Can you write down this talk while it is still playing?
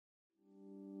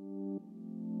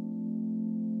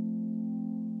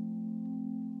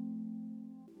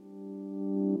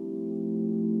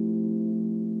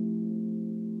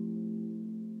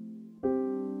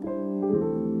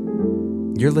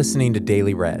You're listening to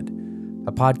Daily Read,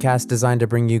 a podcast designed to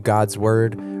bring you God's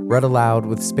Word, read aloud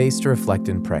with space to reflect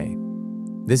and pray.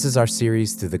 This is our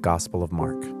series through the Gospel of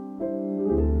Mark.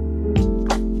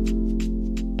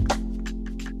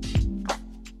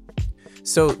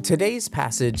 So today's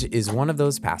passage is one of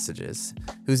those passages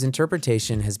whose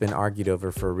interpretation has been argued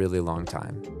over for a really long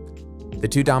time. The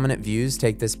two dominant views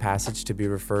take this passage to be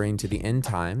referring to the end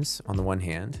times on the one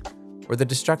hand, or the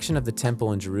destruction of the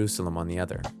temple in Jerusalem on the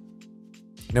other.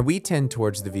 Now we tend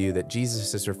towards the view that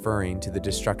Jesus is referring to the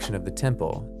destruction of the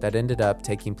temple that ended up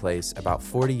taking place about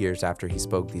 40 years after he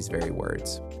spoke these very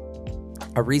words.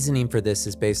 Our reasoning for this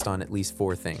is based on at least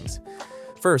four things.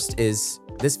 First is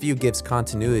this view gives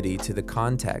continuity to the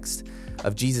context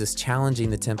of Jesus challenging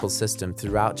the temple system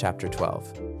throughout chapter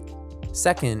 12.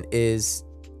 Second is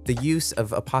the use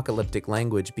of apocalyptic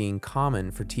language being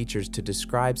common for teachers to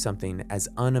describe something as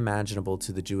unimaginable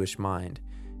to the Jewish mind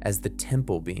as the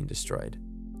temple being destroyed.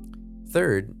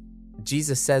 Third,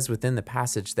 Jesus says within the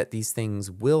passage that these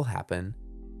things will happen,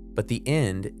 but the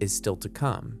end is still to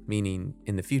come, meaning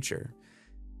in the future.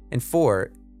 And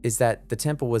four is that the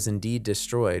temple was indeed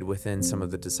destroyed within some of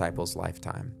the disciples'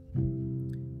 lifetime.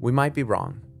 We might be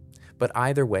wrong, but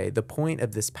either way, the point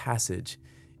of this passage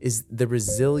is the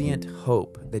resilient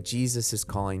hope that Jesus is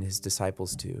calling his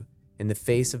disciples to in the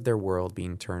face of their world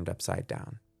being turned upside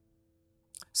down.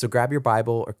 So grab your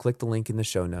Bible or click the link in the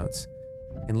show notes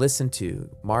and listen to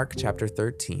Mark chapter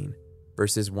 13,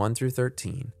 verses 1 through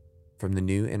 13 from the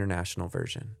New International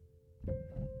Version.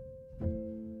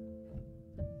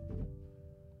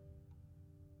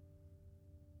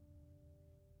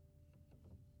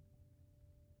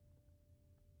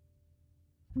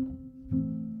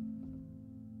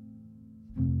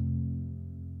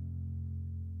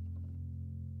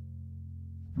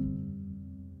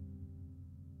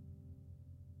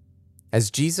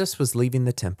 As Jesus was leaving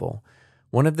the temple,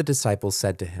 one of the disciples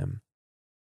said to him,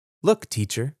 "Look,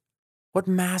 teacher, what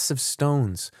massive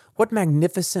stones, what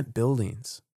magnificent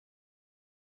buildings."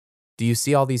 "Do you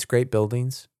see all these great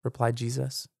buildings?" replied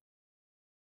Jesus.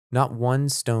 "Not one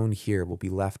stone here will be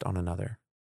left on another.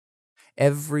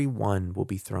 Every one will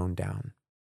be thrown down."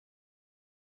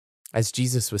 As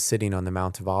Jesus was sitting on the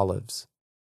Mount of Olives,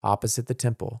 opposite the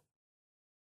temple,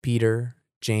 Peter,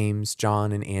 James,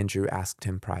 John, and Andrew asked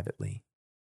him privately,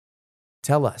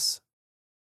 "Tell us,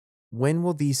 when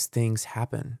will these things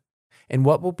happen? And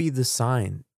what will be the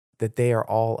sign that they are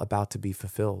all about to be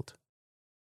fulfilled?"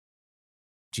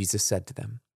 Jesus said to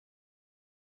them,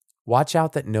 "Watch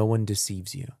out that no one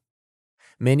deceives you.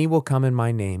 Many will come in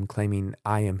my name claiming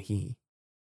I am he,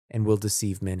 and will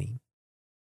deceive many.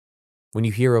 When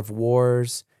you hear of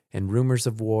wars and rumors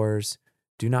of wars,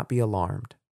 do not be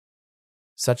alarmed.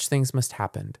 Such things must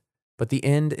happen, but the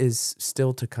end is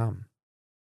still to come.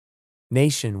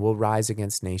 Nation will rise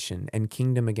against nation, and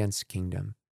kingdom against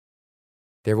kingdom.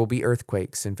 There will be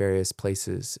earthquakes in various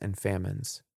places and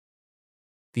famines.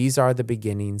 These are the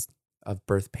beginnings of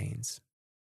birth pains.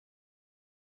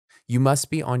 You must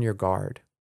be on your guard.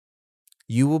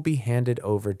 You will be handed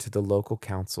over to the local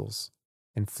councils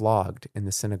and flogged in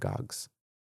the synagogues.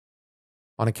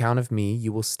 On account of me,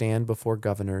 you will stand before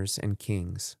governors and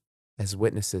kings as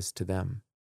witnesses to them.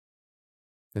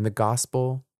 Then the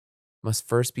gospel must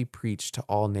first be preached to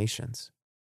all nations.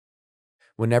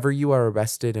 Whenever you are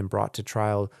arrested and brought to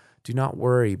trial, do not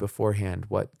worry beforehand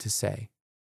what to say.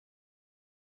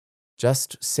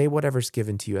 Just say whatever's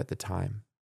given to you at the time,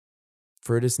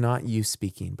 for it is not you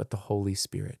speaking, but the Holy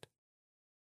Spirit.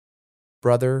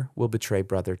 Brother will betray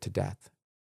brother to death,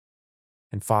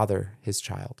 and father his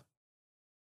child.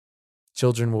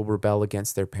 Children will rebel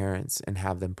against their parents and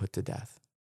have them put to death.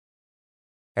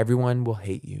 Everyone will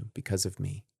hate you because of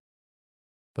me,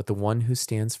 but the one who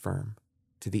stands firm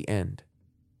to the end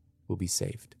will be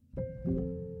saved."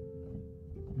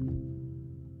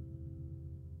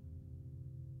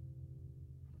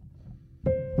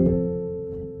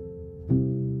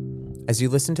 As you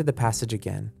listen to the passage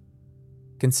again,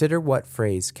 consider what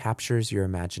phrase captures your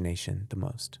imagination the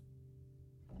most.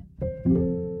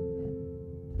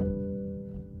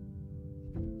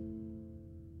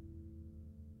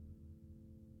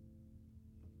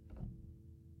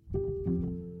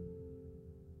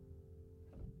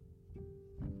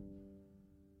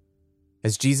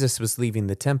 As Jesus was leaving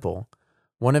the temple,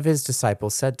 one of his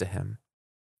disciples said to him,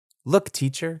 "Look,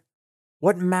 teacher,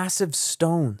 what massive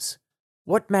stones,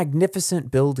 what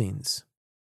magnificent buildings."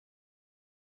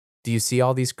 "Do you see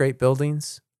all these great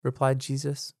buildings?" replied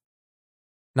Jesus.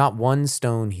 "Not one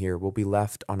stone here will be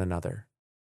left on another.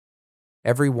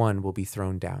 Every one will be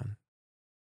thrown down."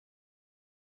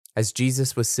 As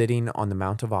Jesus was sitting on the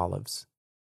Mount of Olives,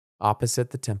 opposite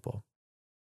the temple,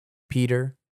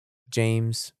 Peter,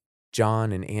 James,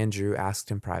 John, and Andrew asked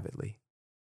him privately,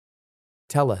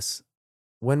 "Tell us,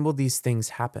 when will these things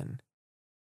happen?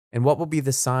 And what will be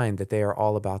the sign that they are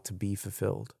all about to be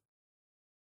fulfilled?"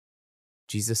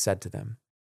 Jesus said to them,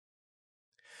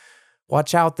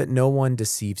 "Watch out that no one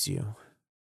deceives you.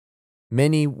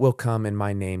 Many will come in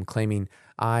my name, claiming,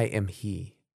 'I am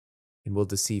he,' and will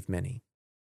deceive many.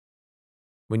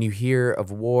 When you hear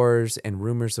of wars and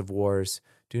rumors of wars,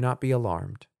 do not be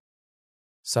alarmed.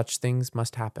 Such things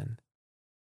must happen,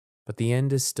 but the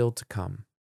end is still to come.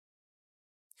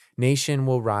 Nation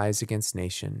will rise against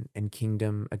nation, and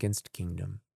kingdom against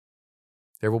kingdom.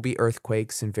 There will be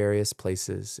earthquakes in various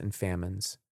places and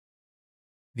famines.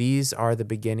 These are the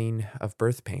beginning of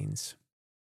birth pains.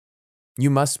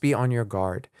 You must be on your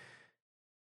guard.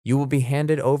 You will be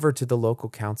handed over to the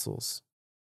local councils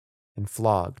and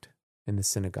flogged in the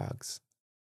synagogues.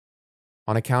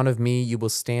 On account of me, you will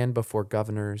stand before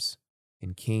governors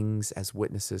and kings as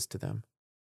witnesses to them.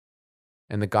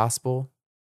 And the gospel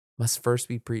must first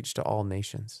be preached to all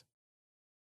nations.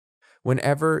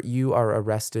 Whenever you are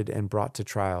arrested and brought to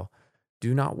trial,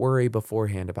 do not worry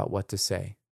beforehand about what to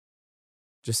say.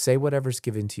 Just say whatever's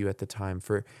given to you at the time,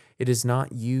 for it is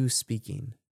not you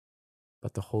speaking,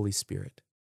 but the Holy Spirit.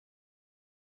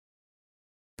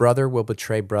 Brother will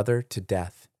betray brother to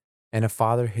death, and a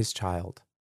father his child.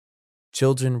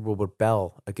 Children will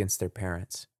rebel against their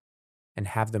parents and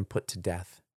have them put to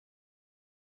death.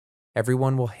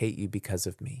 Everyone will hate you because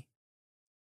of me,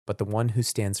 but the one who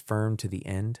stands firm to the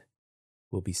end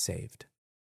will be saved."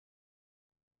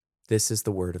 This is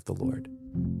the word of the Lord.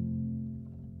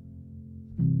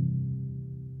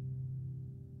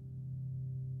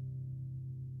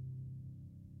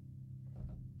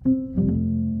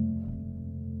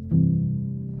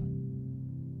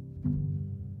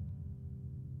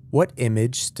 What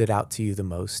image stood out to you the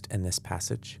most in this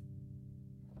passage?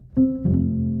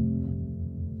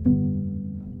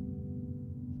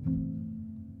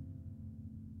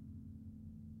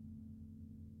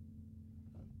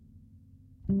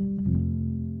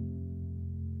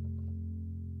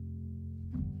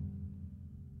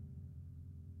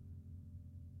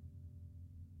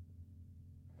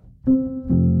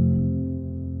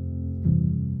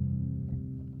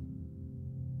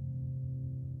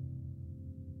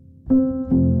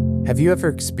 Have you ever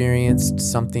experienced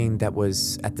something that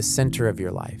was at the center of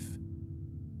your life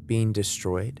being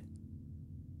destroyed?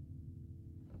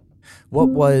 What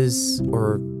was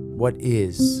or what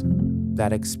is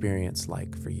that experience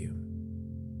like for you?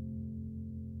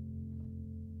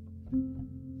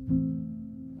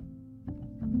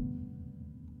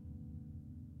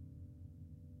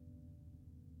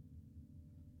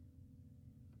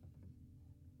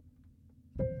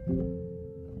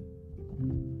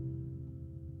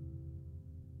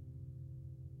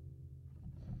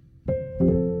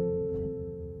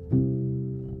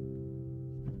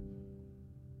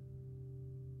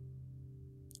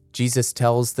 Jesus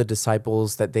tells the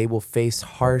disciples that they will face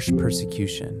harsh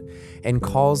persecution and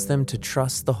calls them to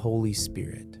trust the Holy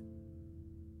Spirit,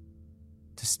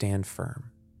 to stand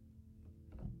firm.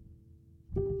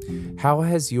 How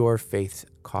has your faith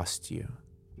cost you?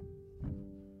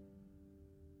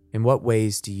 In what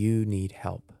ways do you need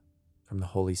help from the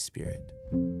Holy Spirit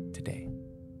today?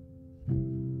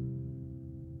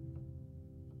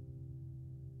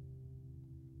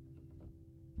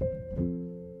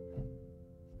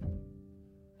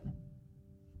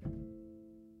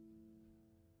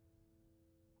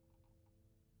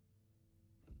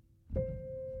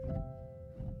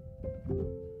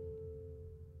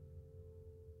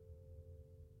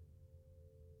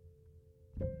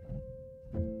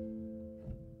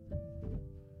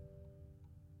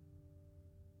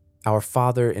 Our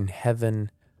Father in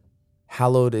heaven,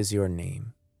 hallowed is your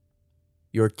name.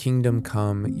 Your kingdom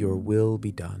come, your will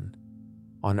be done,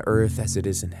 on earth as it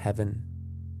is in heaven.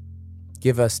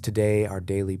 Give us today our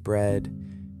daily bread,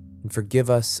 and forgive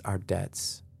us our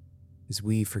debts, as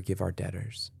we forgive our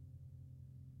debtors.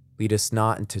 Lead us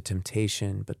not into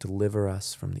temptation, but deliver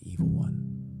us from the evil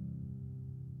one.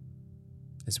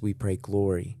 As we pray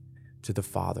glory to the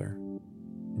Father,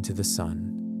 and to the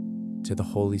Son, to the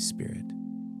Holy Spirit,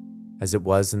 as it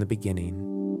was in the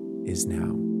beginning, is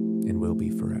now, and will be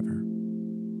forever.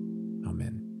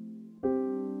 Amen.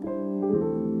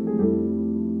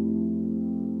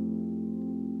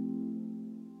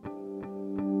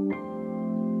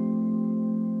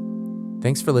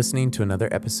 Thanks for listening to another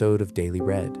episode of Daily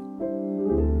Read.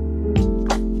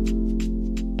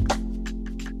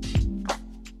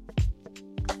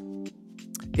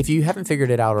 If you haven't figured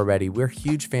it out already, we're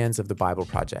huge fans of the Bible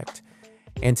Project.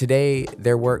 And today,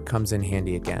 their work comes in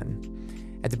handy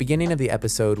again. At the beginning of the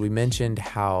episode, we mentioned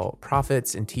how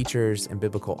prophets and teachers and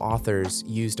biblical authors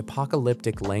used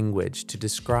apocalyptic language to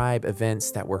describe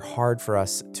events that were hard for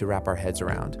us to wrap our heads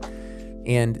around.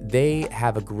 And they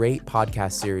have a great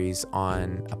podcast series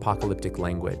on apocalyptic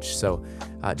language. So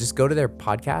just go to their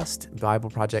podcast,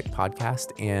 Bible Project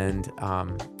Podcast, and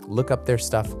look up their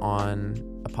stuff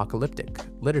on apocalyptic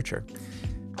literature.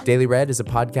 Daily Read is a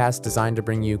podcast designed to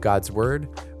bring you God's Word,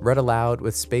 read aloud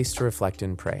with space to reflect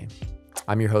and pray.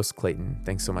 I'm your host, Clayton.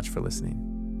 Thanks so much for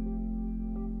listening.